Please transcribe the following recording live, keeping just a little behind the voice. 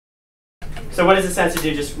So what does a sensor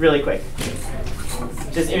do, just really quick?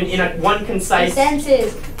 Just in one concise... It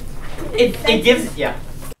senses. It gives, yeah.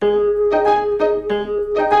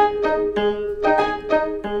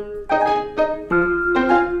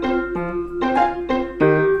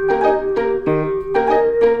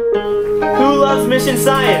 Who loves mission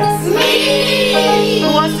science? Me!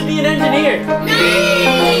 Who wants to be an engineer?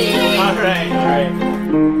 Me! Alright, alright.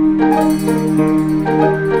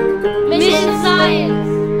 Mission science!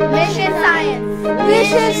 Mission science!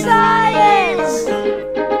 Mission science!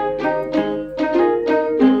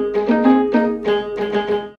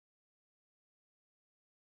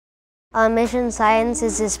 Mission Science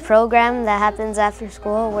is this program that happens after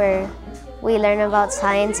school where we learn about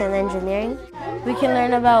science and engineering. We can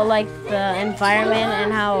learn about like the environment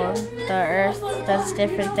and how the earth does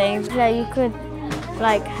different things. Yeah, you could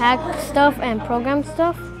like hack stuff and program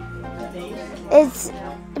stuff. It's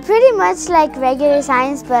pretty much like regular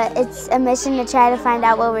science, but it's a mission to try to find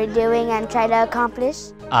out what we're doing and try to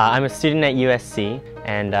accomplish. I'm a student at USC,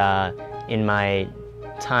 and in my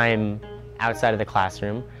time outside of the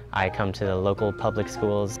classroom, I come to the local public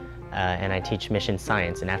schools and I teach mission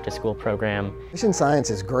science, an after-school program. Mission science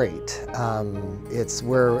is great. It's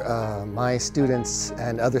where my students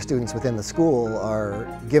and other students within the school are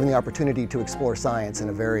given the opportunity to explore science in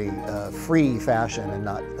a very free fashion and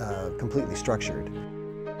not completely structured.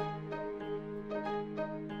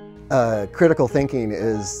 Critical thinking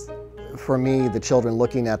is, for me, the children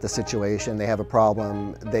looking at the situation. They have a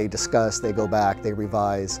problem, they discuss, they go back, they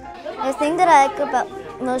revise. The thing that I like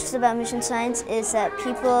most about mission science is that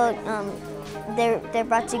people, they're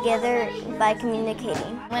brought together by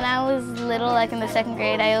communicating. When I was little, like in the 2nd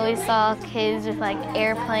grade, I always saw kids with like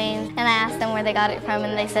airplanes, and I asked them where they got it from,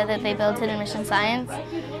 and they said that they built it in mission science.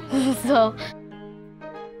 So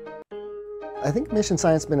I think mission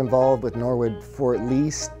science has been involved with Norwood for at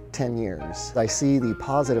least 10 years. I see the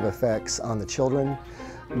positive effects on the children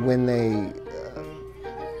when they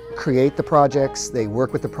create the projects, they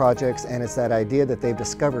work with the projects, and it's that idea that they've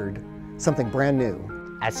discovered something brand new.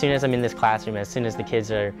 As soon as I'm in this classroom, as soon as the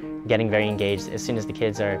kids are getting very engaged, as soon as the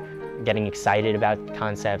kids are getting excited about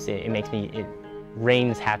concepts, it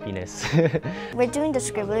rains happiness. We're doing the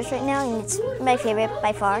scribblers right now, and it's my favorite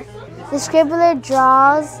by far. The scribbler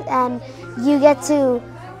draws, and you get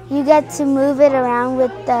to move it around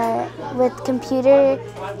with computer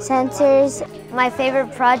sensors. My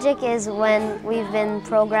favorite project is when we've been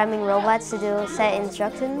programming robots to do set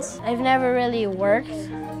instructions. I've never really worked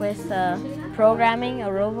with programming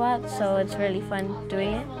a robot, so it's really fun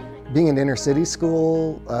doing it. Being an inner city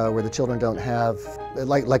school where the children don't have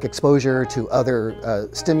like exposure to other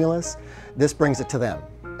stimulus, this brings it to them.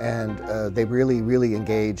 And they really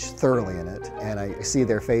engage thoroughly in it. And I see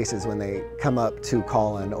their faces when they come up to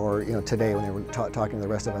Colin, or today when they were talking to the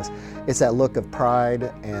rest of us. It's that look of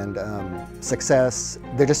pride and success.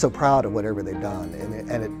 They're just so proud of whatever they've done,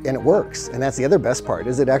 and it works. And that's the other best part,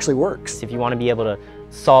 is it actually works. If you want to be able to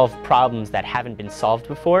solve problems that haven't been solved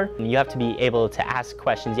before, you have to be able to ask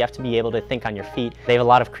questions, you have to be able to think on your feet. They have a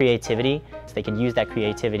lot of creativity, so they can use that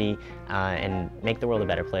creativity and make the world a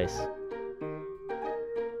better place.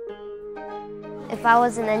 If I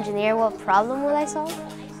was an engineer, what problem would I solve?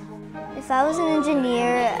 If I was an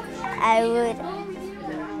engineer, I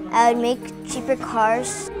would make cheaper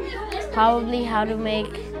cars. Probably how to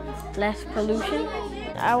make less pollution.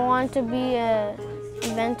 I want to be an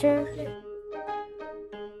inventor.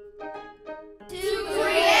 To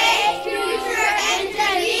create future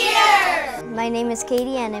engineers! My name is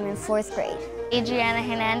Katie, and I'm in 4th grade. Adriana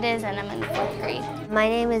Hernandez, and I'm in 4th grade. My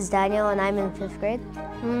name is Daniel, and I'm in 5th grade.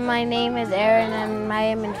 My name is Aaron, and I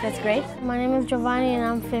am in 5th grade. My name is Giovanni, and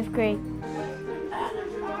I'm 5th grade.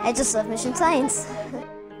 I just love mission science.